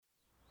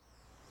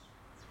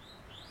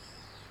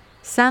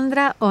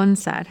Sandra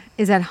Onsar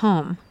is at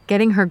home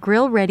getting her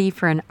grill ready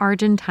for an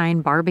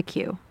Argentine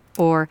barbecue,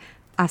 or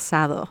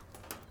asado.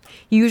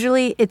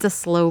 Usually it's a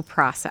slow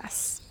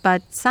process,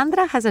 but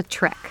Sandra has a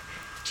trick.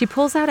 She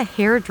pulls out a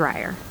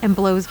hairdryer and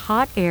blows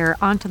hot air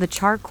onto the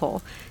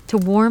charcoal to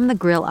warm the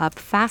grill up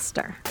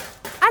faster.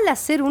 Al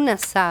hacer un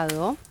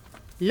asado,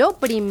 lo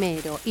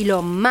primero y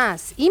lo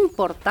más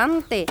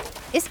importante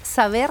es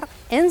saber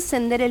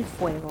encender el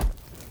fuego.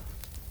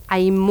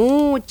 Hay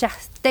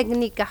muchas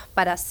técnicas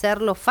para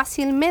hacerlo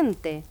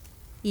fácilmente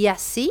y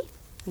así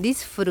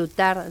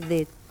disfrutar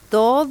de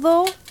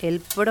todo el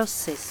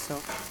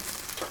proceso.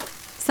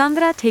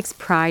 Sandra takes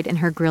pride in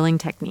her grilling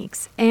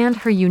techniques and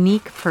her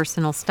unique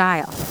personal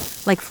style,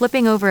 like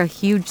flipping over a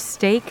huge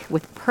steak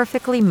with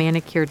perfectly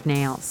manicured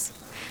nails.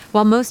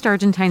 While most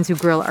Argentines who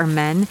grill are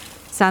men,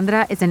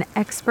 Sandra is an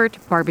expert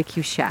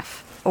barbecue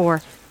chef,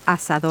 or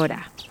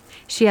asadora.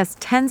 She has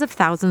tens of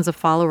thousands of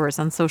followers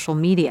on social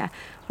media,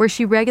 where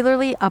she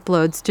regularly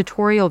uploads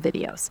tutorial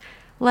videos,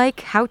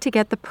 like how to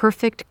get the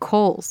perfect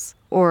coals,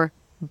 or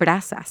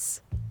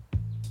brasas.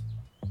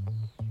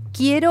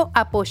 Quiero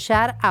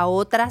apoyar a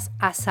otras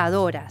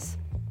asadoras.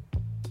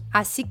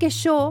 Así que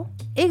yo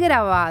he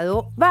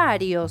grabado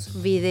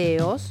varios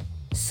videos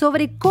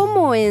sobre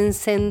cómo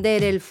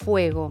encender el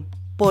fuego,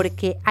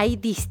 porque hay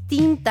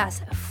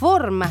distintas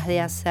formas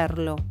de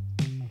hacerlo.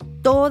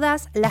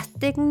 Todas las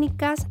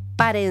técnicas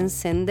para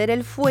encender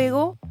el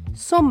fuego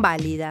son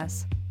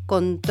válidas,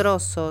 con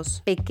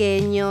trozos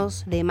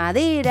pequeños de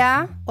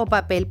madera o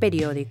papel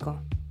periódico.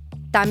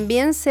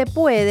 También se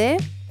puede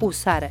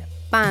usar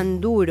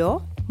pan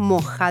duro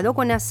mojado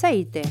con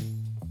aceite.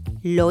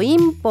 Lo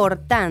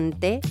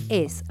importante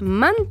es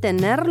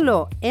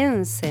mantenerlo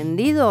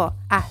encendido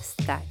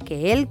hasta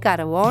que el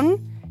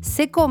carbón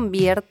se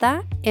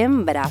convierta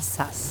en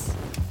brasas.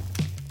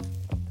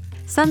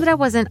 Sandra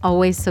wasn't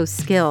always so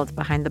skilled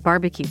behind the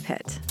barbecue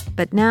pit,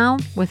 but now,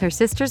 with her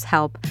sister's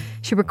help,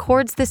 she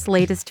records this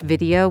latest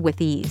video with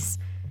ease.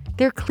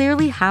 They're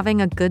clearly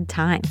having a good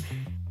time.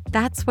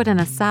 That's what an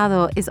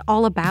asado is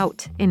all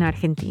about in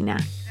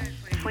Argentina.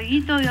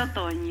 Fueguito de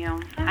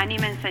otoño.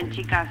 Anímense,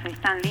 chicas. Es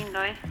tan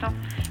lindo esto.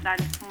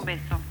 Dale, un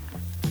beso.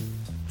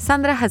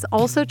 Sandra has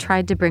also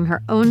tried to bring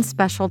her own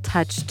special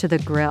touch to the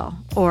grill,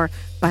 or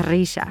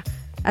parrilla,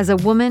 as a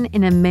woman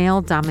in a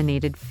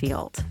male-dominated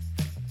field.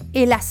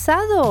 El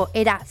asado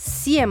era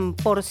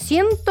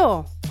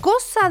 100%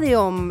 cosa de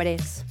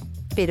hombres,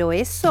 pero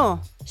eso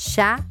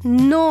ya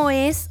no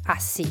es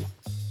así.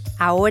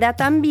 Ahora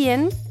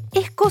también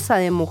es cosa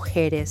de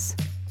mujeres.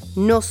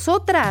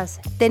 Nosotras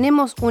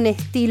tenemos un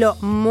estilo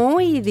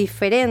muy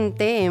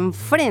diferente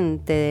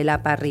enfrente de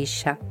la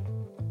parrilla.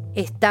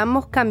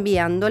 Estamos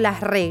cambiando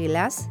las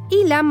reglas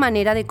y la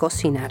manera de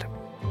cocinar.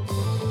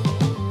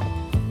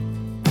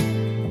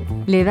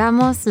 Le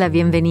damos la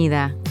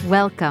bienvenida.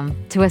 Welcome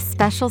to a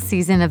special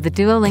season of the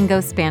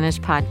Duolingo Spanish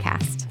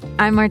podcast.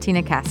 I'm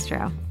Martina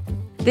Castro.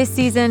 This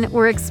season,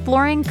 we're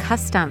exploring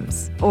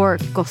customs, or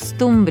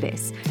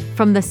costumbres,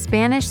 from the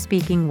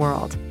Spanish-speaking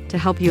world to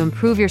help you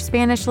improve your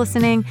Spanish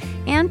listening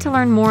and to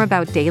learn more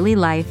about daily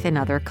life in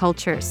other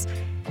cultures.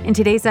 In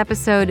today's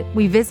episode,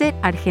 we visit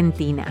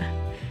Argentina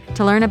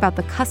to learn about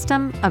the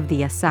custom of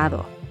the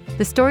asado.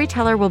 The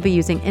storyteller will be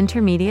using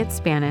intermediate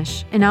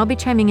Spanish, and I'll be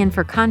chiming in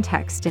for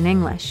context in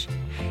English.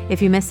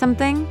 If you miss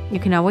something, you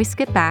can always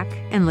skip back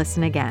and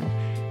listen again.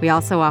 We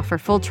also offer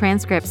full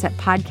transcripts at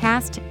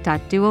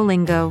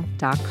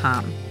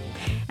podcast.duolingo.com.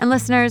 And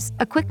listeners,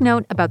 a quick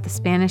note about the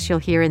Spanish you'll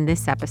hear in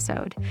this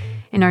episode.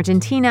 In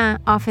Argentina,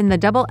 often the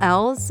double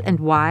L's and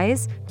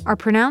Y's are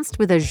pronounced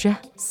with a zh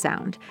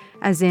sound,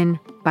 as in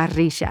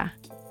parrilla.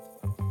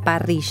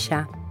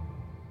 Parrilla.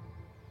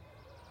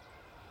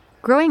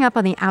 Growing up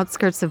on the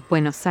outskirts of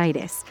Buenos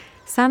Aires,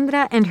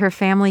 Sandra and her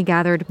family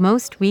gathered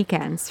most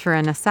weekends for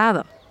an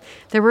asado.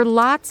 There were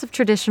lots of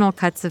traditional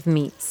cuts of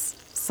meats,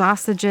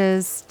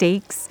 sausages,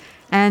 steaks,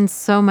 and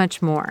so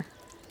much more.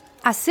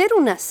 Hacer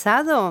un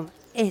asado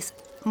es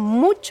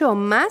mucho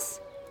más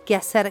que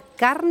hacer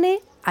carne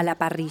a la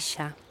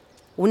parrilla.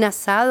 Un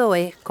asado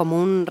es como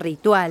un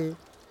ritual.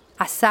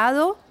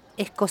 Asado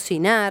es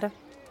cocinar,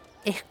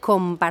 es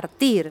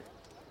compartir,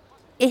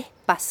 es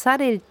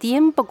pasar el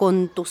tiempo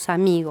con tus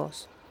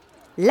amigos.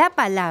 La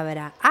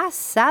palabra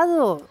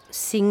asado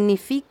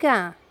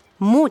significa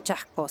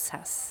muchas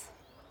cosas.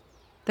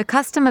 The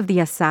custom of the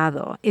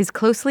asado is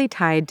closely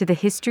tied to the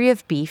history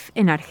of beef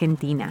in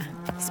Argentina.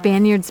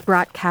 Spaniards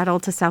brought cattle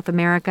to South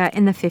America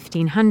in the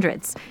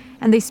 1500s,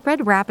 and they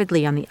spread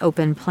rapidly on the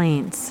open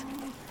plains.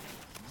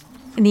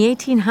 In the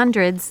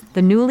 1800s,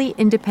 the newly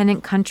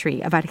independent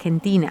country of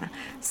Argentina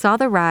saw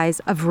the rise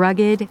of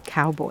rugged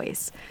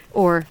cowboys,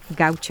 or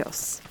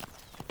gauchos.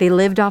 They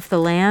lived off the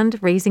land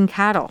raising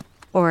cattle,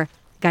 or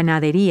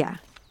ganadería.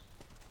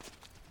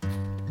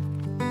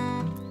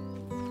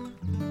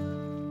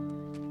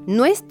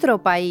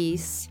 Nuestro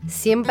país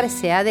siempre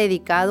se ha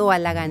dedicado a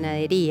la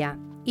ganadería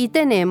y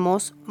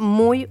tenemos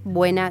muy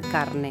buena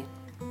carne.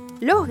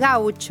 Los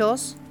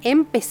gauchos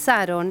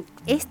empezaron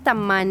esta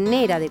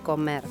manera de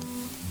comer.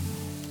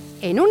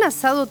 En un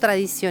asado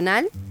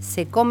tradicional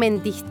se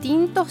comen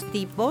distintos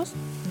tipos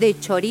de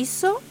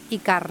chorizo y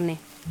carne.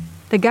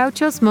 The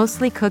gauchos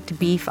mostly cooked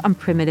beef on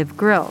primitive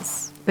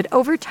grills, but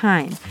over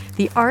time,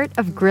 the art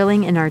of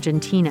grilling in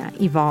Argentina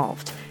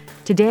evolved.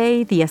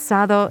 Today, the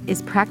asado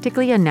is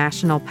practically a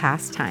national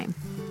pastime.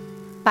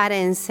 Para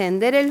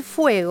encender el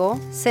fuego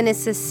se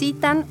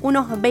necesitan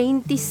unos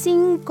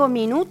 25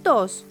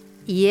 minutos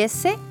y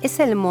ese es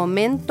el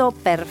momento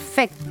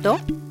perfecto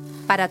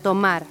para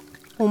tomar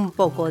un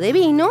poco de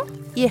vino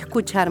y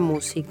escuchar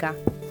música.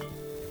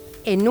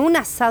 En un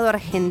asado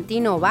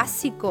argentino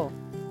básico,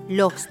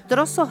 los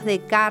trozos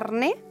de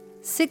carne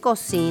se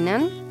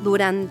cocinan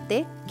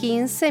durante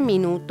 15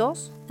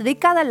 minutos de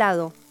cada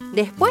lado.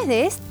 Después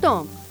de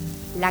esto,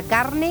 la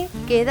carne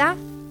queda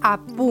a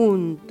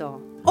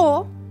punto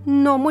o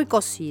no muy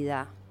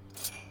cocida.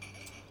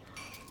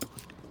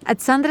 At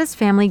Sandra's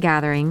family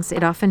gatherings,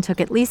 it often took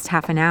at least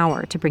half an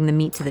hour to bring the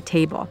meat to the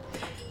table.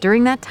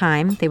 During that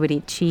time, they would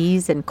eat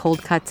cheese and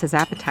cold cuts as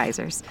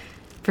appetizers.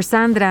 For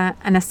Sandra,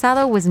 an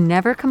asado was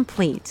never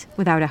complete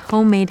without a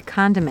homemade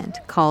condiment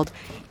called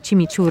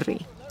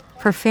chimichurri.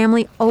 Her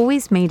family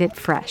always made it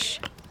fresh.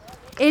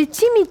 El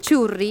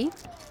chimichurri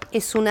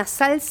es una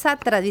salsa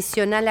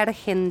tradicional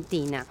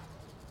argentina.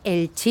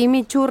 El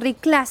chimichurri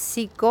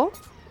clásico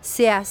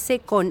se hace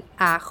con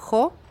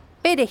ajo,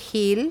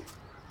 perejil,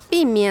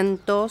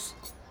 pimientos,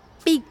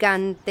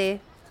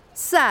 picante,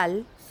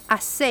 sal,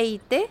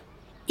 aceite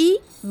y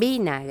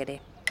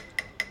vinagre.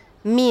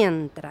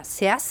 Mientras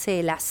se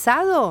hace el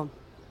asado,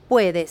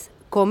 puedes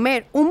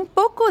comer un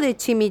poco de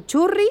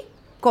chimichurri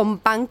con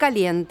pan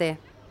caliente.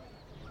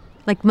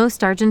 Like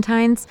most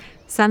Argentines,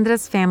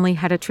 Sandra's family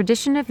had a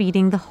tradition of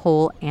eating the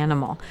whole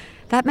animal.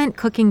 That meant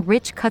cooking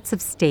rich cuts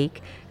of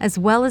steak as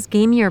well as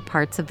gamier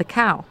parts of the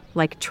cow,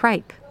 like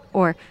tripe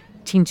or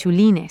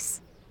chinchulines.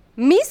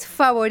 Mis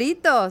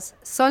favoritos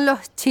son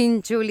los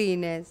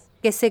chinchulines,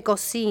 que se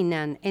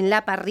cocinan en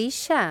la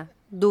parrilla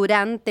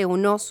durante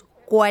unos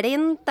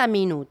 40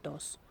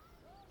 minutos.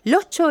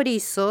 Los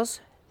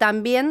chorizos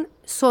también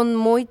son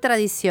muy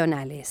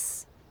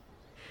tradicionales.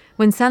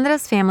 When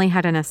Sandra's family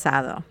had an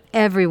asado,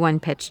 everyone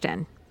pitched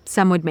in.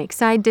 Some would make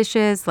side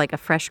dishes like a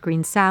fresh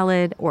green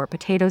salad or a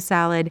potato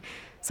salad.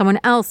 Someone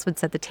else would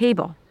set the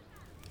table.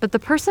 But the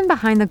person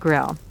behind the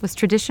grill was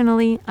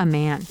traditionally a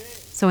man.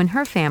 So in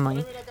her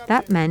family,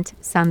 that meant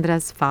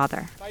Sandra's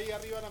father.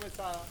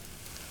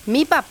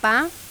 Mi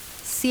papá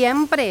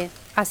siempre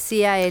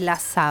hacía el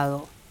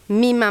asado.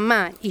 Mi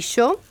mamá y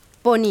yo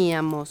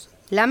poníamos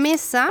la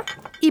mesa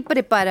y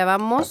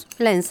preparábamos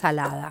la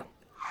ensalada.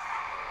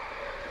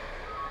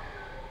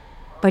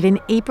 But in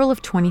April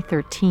of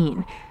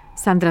 2013,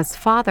 Sandra's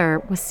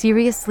father was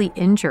seriously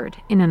injured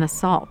in an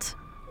assault,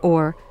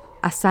 or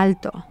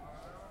asalto.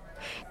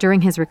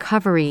 During his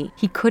recovery,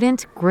 he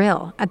couldn't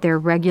grill at their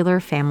regular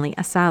family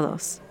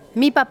asados.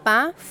 Mi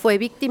papá fue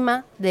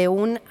víctima de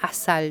un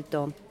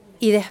asalto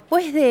y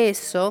después de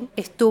eso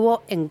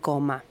estuvo en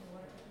coma.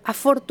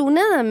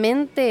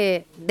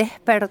 Afortunadamente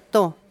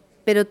despertó,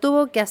 pero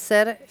tuvo que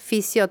hacer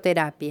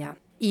fisioterapia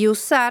y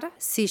usar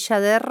silla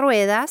de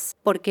ruedas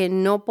porque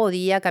no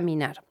podía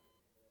caminar.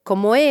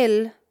 Como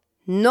él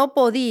no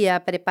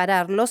podía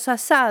preparar los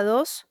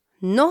asados,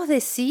 nos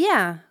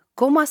decía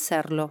cómo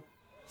hacerlo.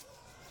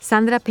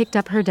 Sandra picked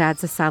up her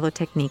dad's asado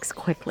techniques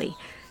quickly,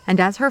 and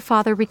as her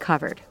father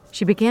recovered,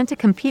 she began to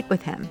compete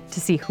with him to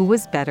see who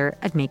was better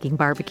at making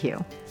barbecue.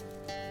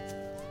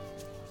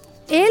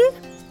 Él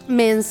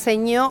me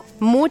enseñó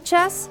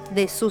muchas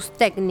de sus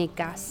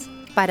técnicas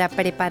para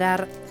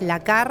preparar la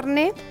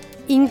carne.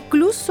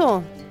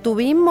 Incluso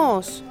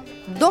tuvimos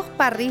 2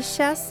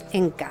 parrillas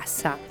en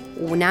casa,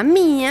 una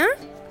mía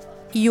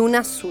y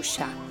una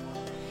suya.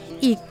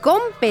 Y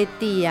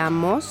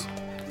competíamos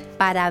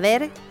para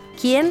ver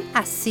quién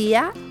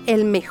hacía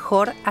el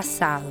mejor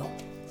asado.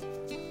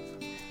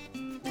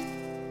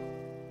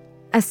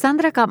 As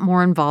Sandra got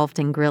more involved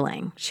in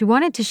grilling, she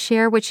wanted to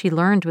share what she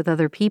learned with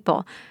other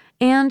people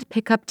and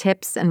pick up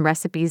tips and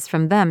recipes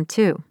from them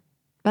too.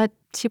 But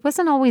she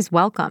wasn't always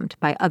welcomed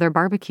by other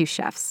barbecue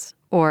chefs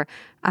or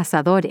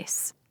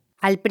asadores.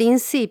 Al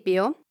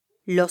principio,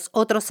 los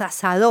otros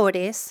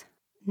asadores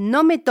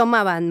no me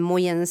tomaban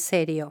muy en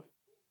serio.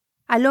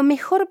 A lo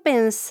mejor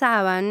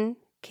pensaban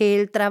que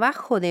el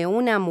trabajo de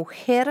una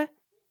mujer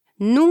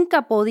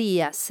nunca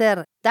podía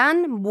ser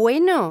tan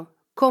bueno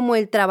como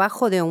el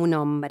trabajo de un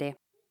hombre.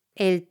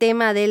 El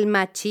tema del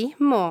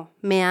machismo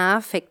me ha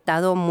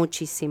afectado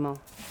muchísimo.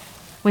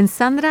 When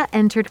Sandra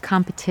entered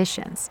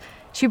competitions,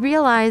 she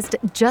realized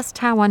just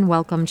how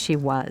unwelcome she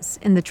was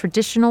in the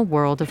traditional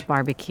world of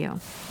barbecue.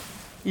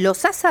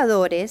 Los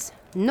asadores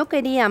no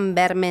querían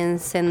verme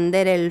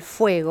encender el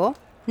fuego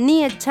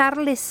ni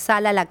echarle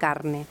sal a la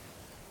carne.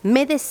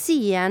 Me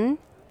decían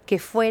que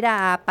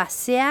fuera a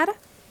pasear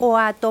o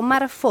a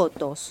tomar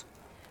fotos.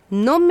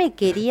 No me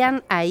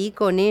querían ahí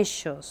con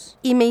ellos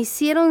y me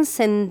hicieron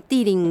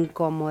sentir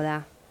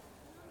incómoda.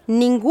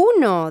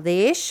 Ninguno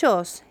de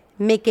ellos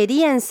me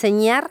quería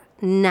enseñar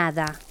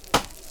nada.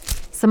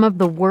 Some of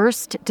the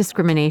worst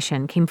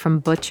discrimination came from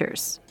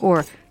butchers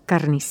or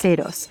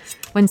carniceros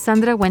when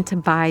Sandra went to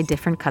buy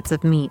different cuts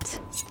of meat.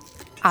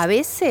 A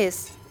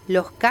veces,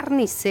 los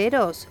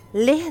carniceros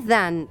les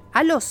dan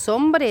a los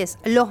hombres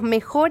los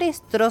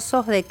mejores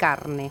trozos de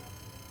carne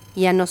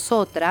y a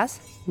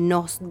nosotras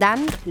nos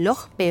dan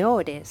los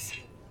peores.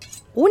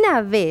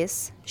 Una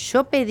vez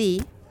yo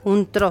pedí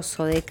un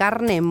trozo de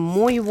carne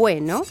muy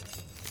bueno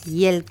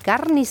y el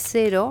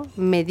carnicero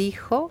me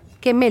dijo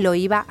que me lo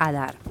iba a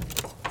dar.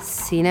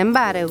 Sin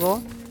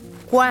embargo,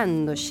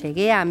 cuando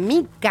llegué a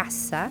mi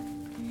casa,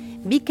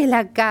 vi que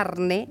la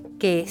carne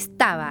que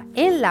estaba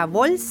en la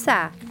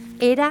bolsa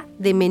era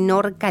de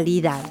menor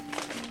calidad.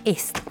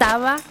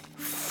 Estaba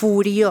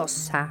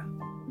furiosa.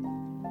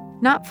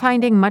 Not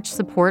finding much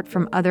support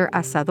from other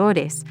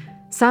asadores,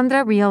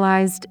 Sandra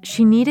realized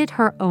she needed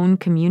her own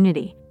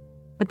community.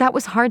 But that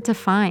was hard to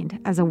find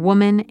as a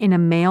woman in a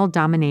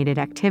male-dominated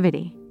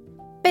activity.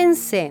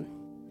 Pensé,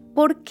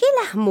 ¿por qué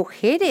las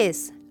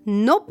mujeres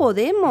no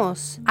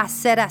podemos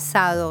hacer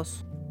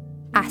asados?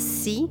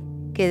 Así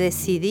que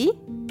decidí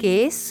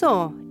que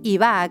eso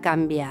iba a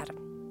cambiar.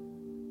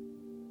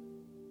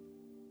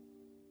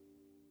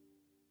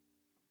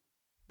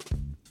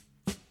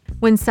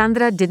 When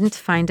Sandra didn't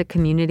find a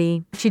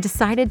community, she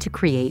decided to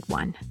create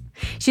one.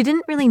 She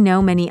didn't really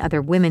know many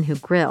other women who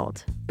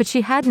grilled, but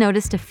she had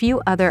noticed a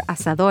few other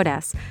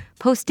asadoras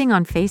posting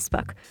on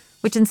Facebook,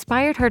 which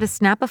inspired her to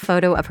snap a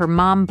photo of her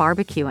mom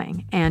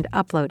barbecuing and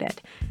upload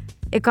it.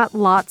 It got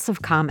lots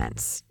of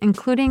comments,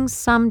 including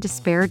some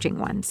disparaging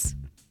ones.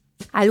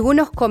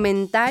 Algunos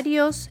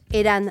comentarios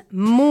eran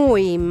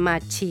muy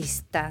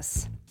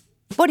machistas.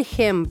 Por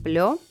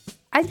ejemplo,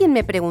 alguien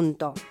me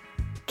preguntó,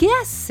 ¿qué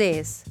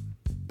haces?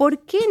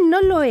 ¿Por qué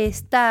no lo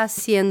está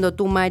haciendo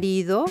tu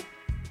marido?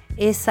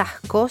 Esas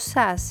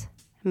cosas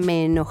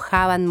me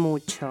enojaban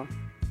mucho.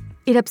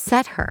 It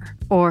upset her,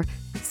 or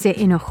se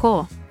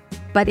enojó,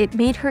 but it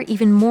made her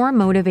even more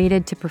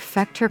motivated to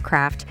perfect her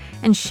craft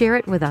and share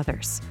it with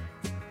others.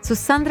 So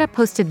Sandra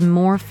posted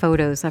more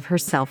photos of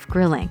herself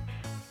grilling.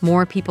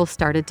 More people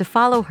started to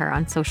follow her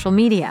on social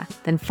media.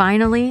 Then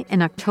finally,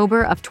 in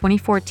October of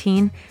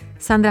 2014,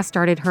 Sandra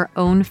started her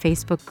own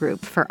Facebook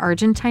group for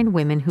Argentine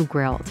women who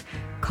grilled,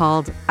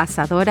 called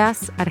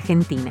Asadoras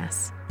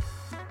Argentinas.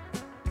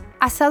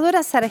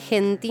 Asadoras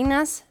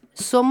Argentinas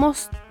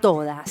somos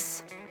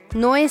todas.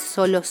 No es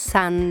solo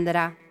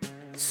Sandra.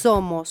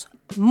 Somos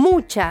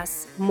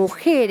muchas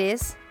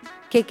mujeres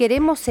que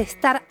queremos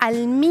estar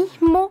al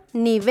mismo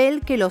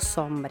nivel que los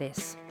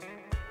hombres.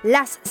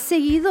 Las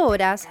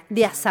seguidoras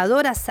de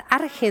Asadoras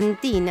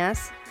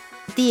Argentinas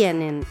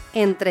tienen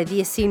entre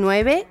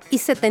 19 y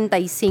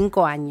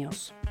 75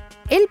 años.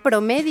 El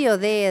promedio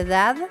de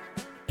edad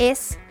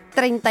es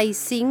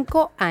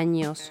 35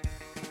 años.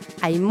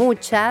 Hay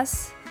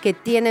muchas que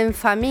tienen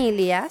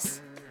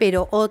familias,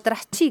 pero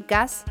otras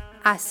chicas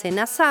hacen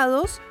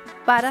asados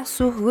para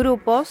sus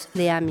grupos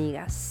de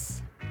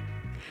amigas.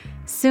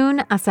 Soon,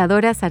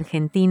 Asadoras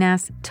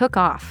Argentinas took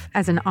off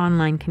as an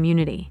online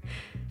community.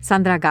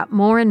 Sandra got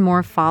more and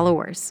more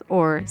followers,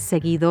 or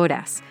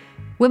seguidoras,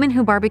 women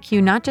who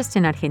barbecue not just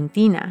in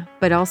Argentina,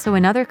 but also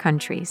in other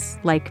countries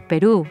like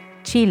Peru,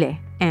 Chile,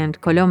 and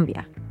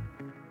Colombia.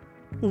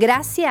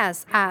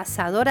 Gracias a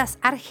Asadoras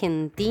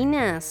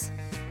Argentinas,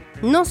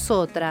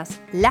 nosotras,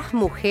 las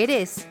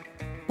mujeres,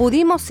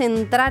 pudimos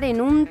entrar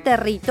en un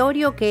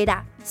territorio que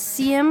era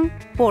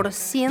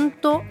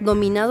 100%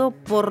 dominado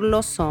por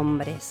los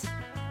hombres.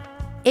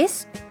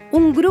 Es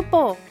un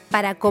grupo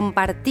para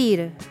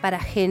compartir, para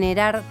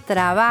generar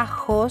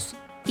trabajos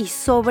y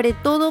sobre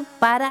todo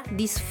para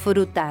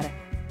disfrutar,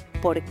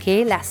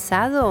 porque el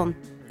asado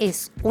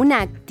es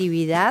una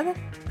actividad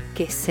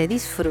que se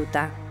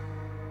disfruta.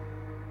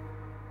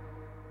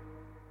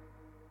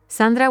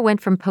 Sandra went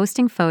from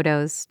posting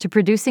photos to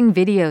producing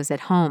videos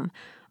at home,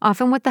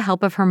 often with the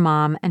help of her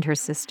mom and her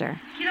sister.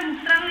 Quiero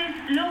mostrarles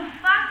lo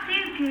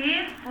fácil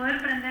que es poder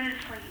prender el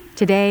fuego.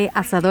 Today,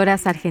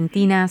 Asadoras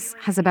Argentinas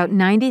has about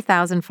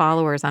 90,000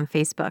 followers on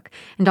Facebook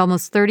and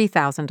almost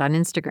 30,000 on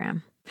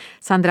Instagram.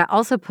 Sandra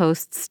also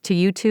posts to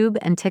YouTube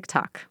and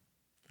TikTok.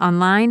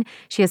 Online,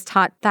 she has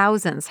taught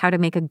thousands how to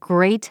make a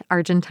great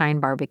Argentine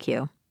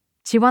barbecue.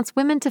 She wants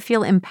women to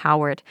feel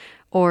empowered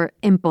or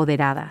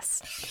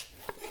empoderadas.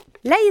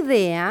 La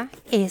idea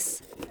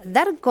es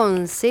dar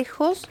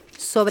consejos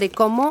sobre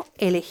cómo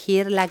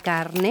elegir la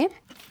carne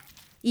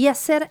y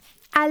hacer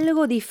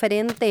algo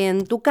diferente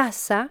en tu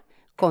casa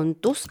con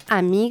tus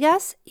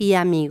amigas y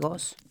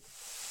amigos.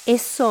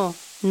 Eso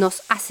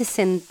nos hace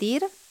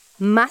sentir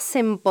más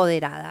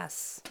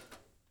empoderadas.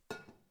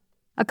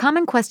 A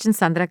common question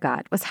Sandra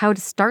got was how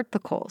to start the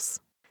coals,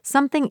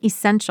 something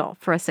essential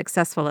for a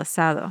successful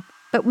asado.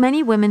 But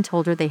many women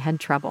told her they had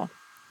trouble.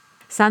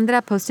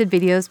 Sandra posted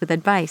videos with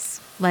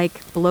advice,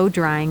 like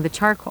blow-drying the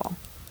charcoal.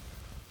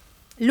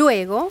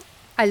 Luego,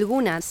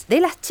 algunas de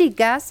las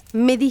chicas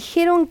me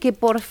dijeron que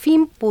por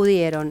fin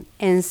pudieron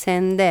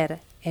encender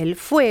el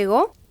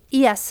fuego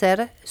y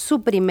hacer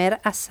su primer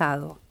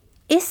asado.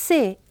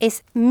 Ese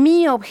es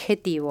mi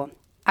objetivo,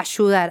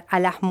 ayudar a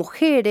las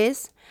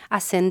mujeres a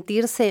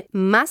sentirse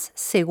más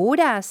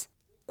seguras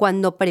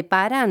cuando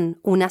preparan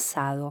un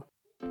asado.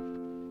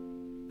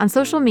 On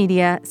social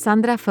media,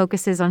 Sandra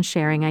focuses on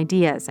sharing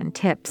ideas and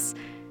tips.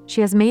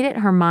 She has made it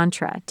her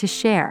mantra to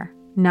share,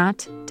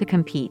 not to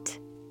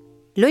compete.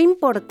 Lo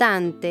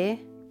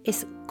importante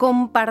es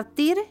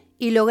compartir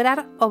y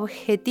lograr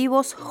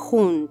objetivos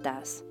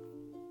juntas.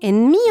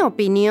 En mi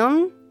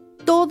opinión,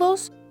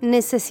 todos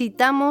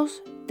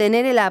necesitamos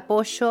tener el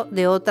apoyo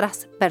de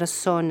otras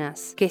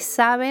personas que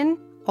saben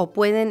o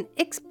pueden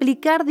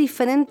explicar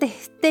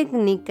diferentes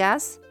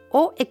técnicas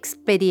o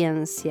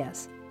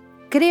experiencias.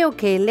 Creo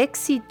que el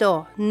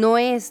éxito no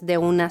es de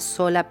una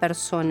sola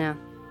persona.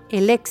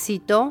 El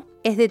éxito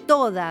es de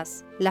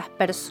todas las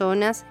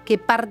personas que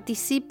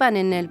participan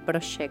en el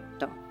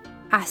proyecto.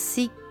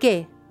 Así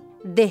que,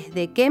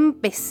 desde que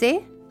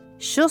empecé,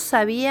 yo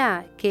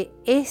sabía que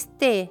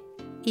este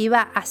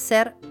iba a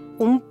ser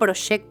un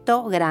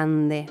proyecto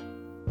grande.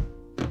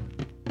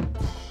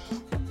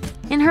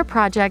 In her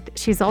project,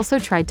 she's also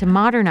tried to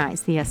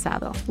modernize the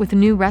asado with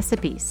new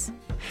recipes.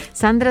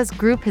 Sandra's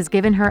group has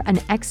given her an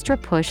extra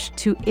push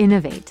to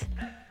innovate.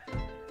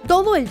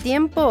 Todo el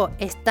tiempo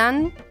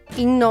están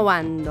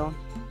innovando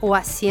o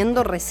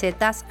haciendo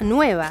recetas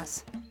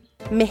nuevas,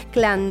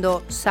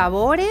 mezclando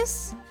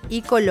sabores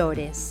y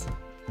colores,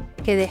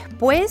 que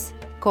después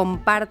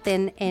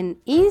comparten en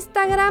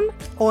Instagram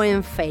o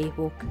en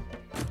Facebook.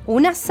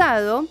 Un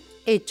asado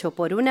hecho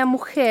por una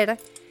mujer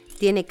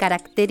tiene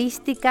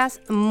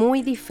características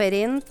muy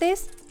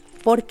diferentes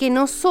porque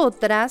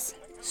nosotras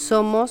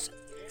somos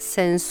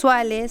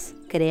sensuales,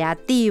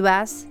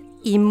 creativas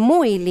y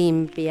muy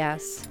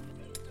limpias.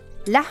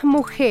 Las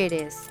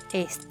mujeres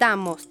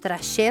estamos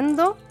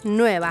trayendo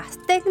nuevas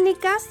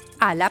técnicas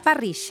a la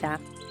parrilla.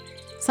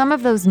 Some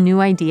of those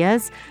new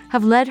ideas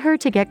have led her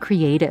to get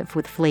creative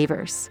with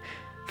flavors.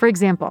 For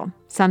example,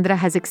 Sandra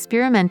has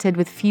experimented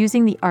with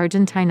fusing the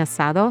Argentine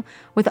asado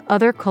with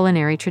other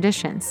culinary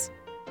traditions.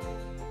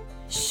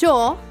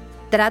 Yo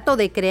trato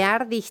de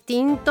crear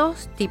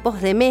distintos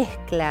tipos de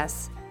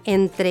mezclas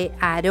entre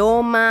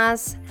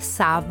aromas,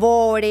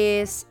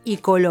 sabores y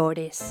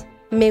colores.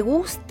 Me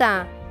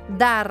gusta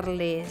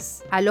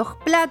darles a los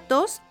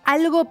platos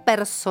algo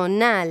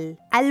personal,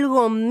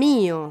 algo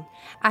mío.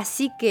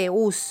 Así que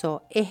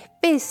uso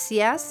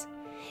especias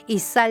y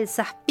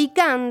salsas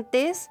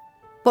picantes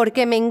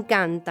porque me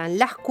encantan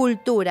las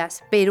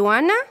culturas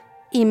peruana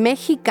y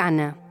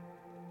mexicana.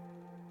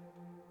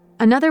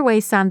 Another way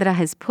Sandra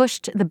has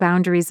pushed the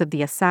boundaries of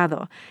the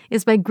asado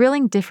is by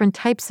grilling different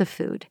types of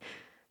food.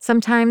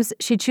 Sometimes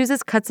she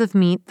chooses cuts of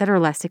meat that are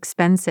less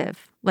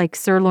expensive, like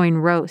sirloin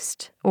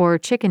roast or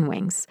chicken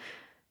wings.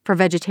 For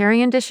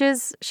vegetarian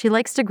dishes, she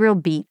likes to grill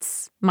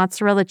beets,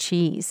 mozzarella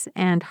cheese,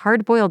 and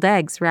hard-boiled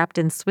eggs wrapped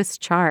in Swiss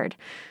chard.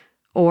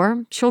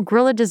 Or she'll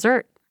grill a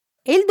dessert.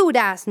 El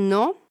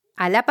durazno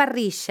a la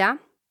parrilla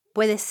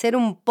puede ser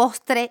un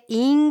postre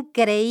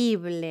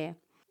increíble.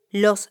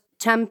 Los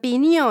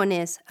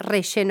champiñones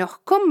rellenos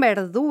con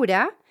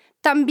verdura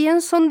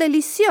también son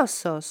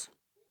deliciosos.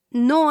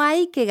 No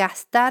hay que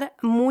gastar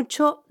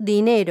mucho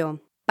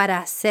dinero para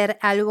hacer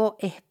algo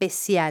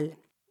especial.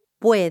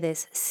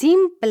 Puedes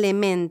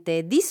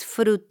simplemente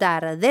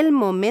disfrutar del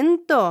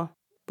momento,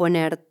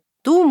 poner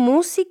tu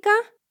música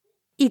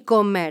y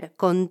comer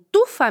con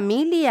tu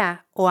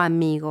familia o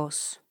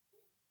amigos.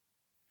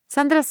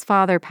 Sandra's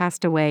father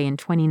passed away in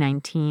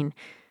 2019,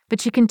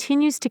 but she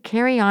continues to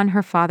carry on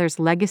her father's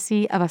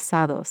legacy of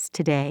asados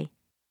today.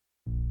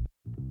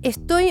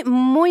 Estoy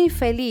muy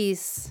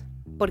feliz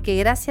porque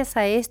gracias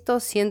a esto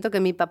siento que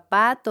mi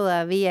papá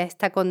todavía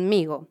está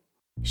conmigo.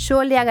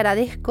 Yo le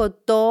agradezco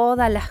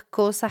todas las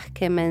cosas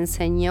que me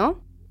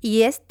enseñó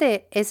y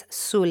este es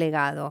su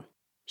legado.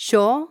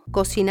 Yo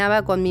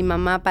cocinaba con mi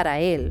mamá para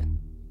él.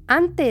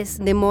 Antes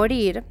de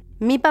morir,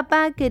 mi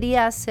papá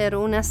quería hacer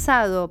un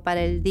asado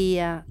para el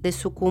día de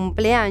su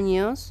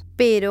cumpleaños,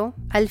 pero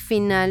al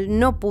final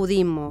no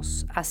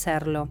pudimos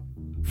hacerlo.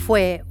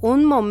 Fue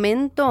un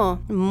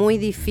momento muy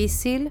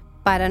difícil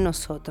para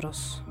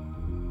nosotros.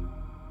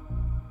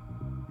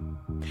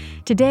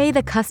 Today,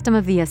 the custom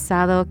of the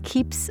asado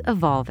keeps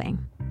evolving.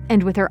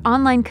 And with her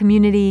online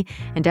community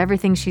and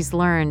everything she's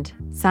learned,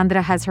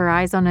 Sandra has her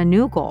eyes on a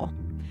new goal.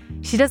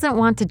 She doesn't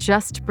want to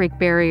just break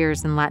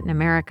barriers in Latin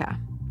America.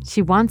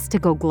 She wants to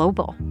go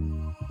global.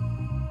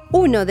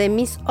 Uno de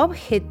mis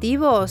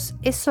objetivos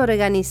es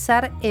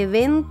organizar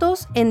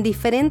eventos en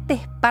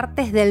diferentes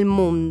partes del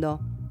mundo,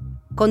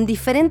 con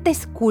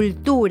diferentes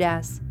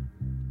culturas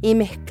y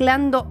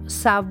mezclando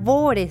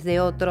sabores de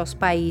otros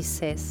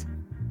países.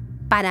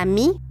 Para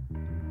mí,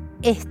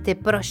 este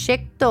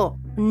proyecto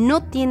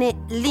no tiene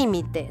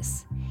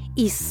límites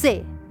y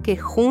sé que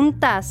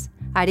juntas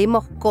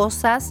haremos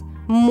cosas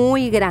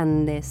muy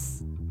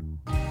grandes.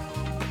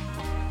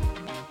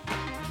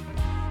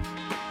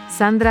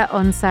 Sandra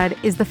Onsar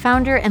is the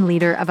founder and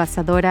leader of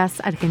Asadoras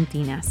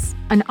Argentinas,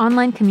 an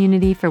online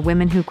community for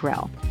women who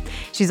grill.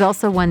 She's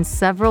also won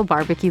several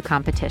barbecue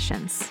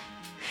competitions.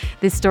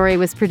 This story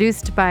was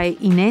produced by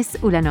Inés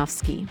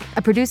Ulanovsky,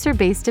 a producer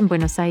based in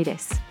Buenos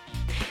Aires.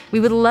 We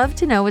would love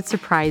to know what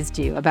surprised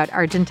you about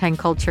Argentine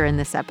culture in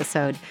this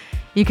episode.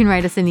 You can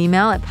write us an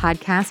email at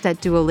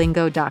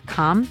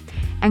podcast@duolingo.com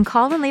and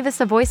call and leave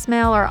us a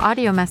voicemail or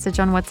audio message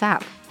on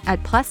WhatsApp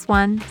at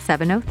 +1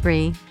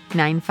 703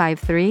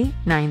 953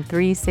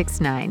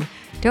 9369.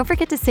 Don't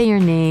forget to say your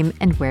name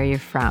and where you're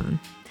from.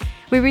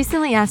 We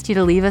recently asked you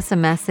to leave us a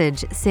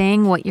message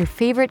saying what your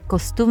favorite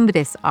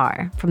costumbres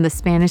are from the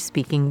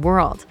Spanish-speaking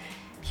world.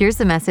 Here's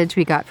the message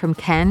we got from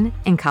Ken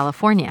in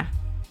California.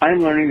 I'm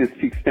learning to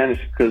speak Spanish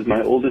because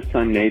my oldest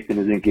son, Nathan,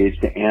 is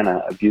engaged to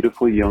Anna, a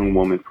beautiful young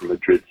woman from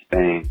Madrid,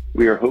 Spain.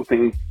 We are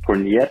hoping for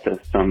nietas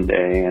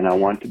someday, and I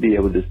want to be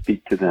able to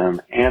speak to them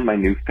and my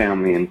new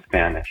family in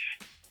Spanish.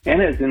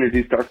 Anna has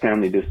introduced our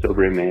family to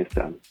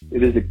sobremesa.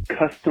 It is a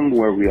custom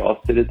where we all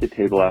sit at the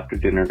table after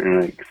dinner in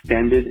an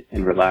extended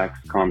and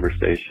relaxed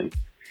conversation.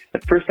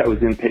 At first, I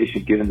was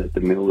impatient given that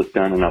the meal was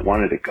done and I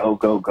wanted to go.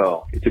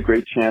 It's a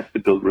great chance to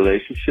build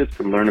relationships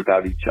and learn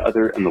about each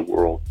other and the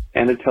world.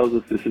 Anna tells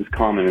us this is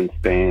common in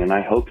Spain, and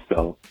I hope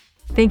so.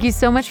 Thank you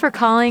so much for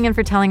calling and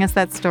for telling us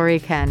that story,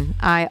 Ken.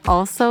 I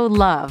also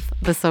love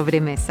the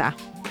sobremesa.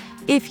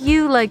 If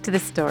you liked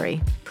this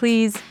story,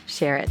 please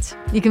share it.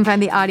 You can find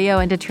the audio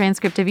and a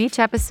transcript of each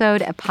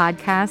episode at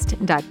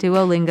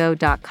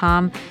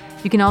podcast.duolingo.com.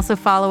 You can also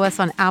follow us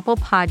on Apple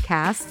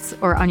Podcasts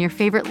or on your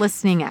favorite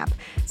listening app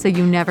so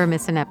you never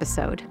miss an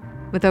episode.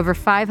 With over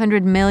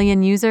 500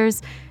 million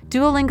users,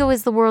 Duolingo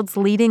is the world's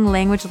leading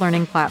language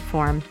learning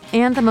platform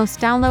and the most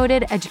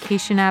downloaded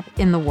education app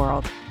in the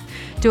world.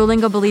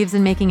 Duolingo believes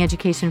in making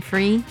education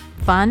free,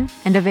 fun,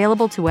 and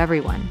available to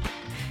everyone.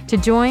 To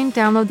join,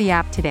 download the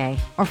app today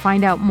or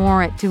find out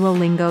more at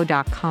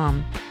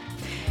duolingo.com.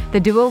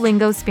 The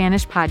Duolingo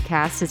Spanish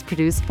podcast is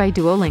produced by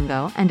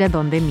Duolingo and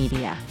Adonde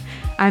Media.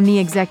 I'm the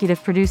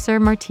executive producer,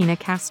 Martina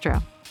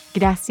Castro.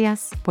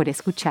 Gracias por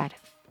escuchar.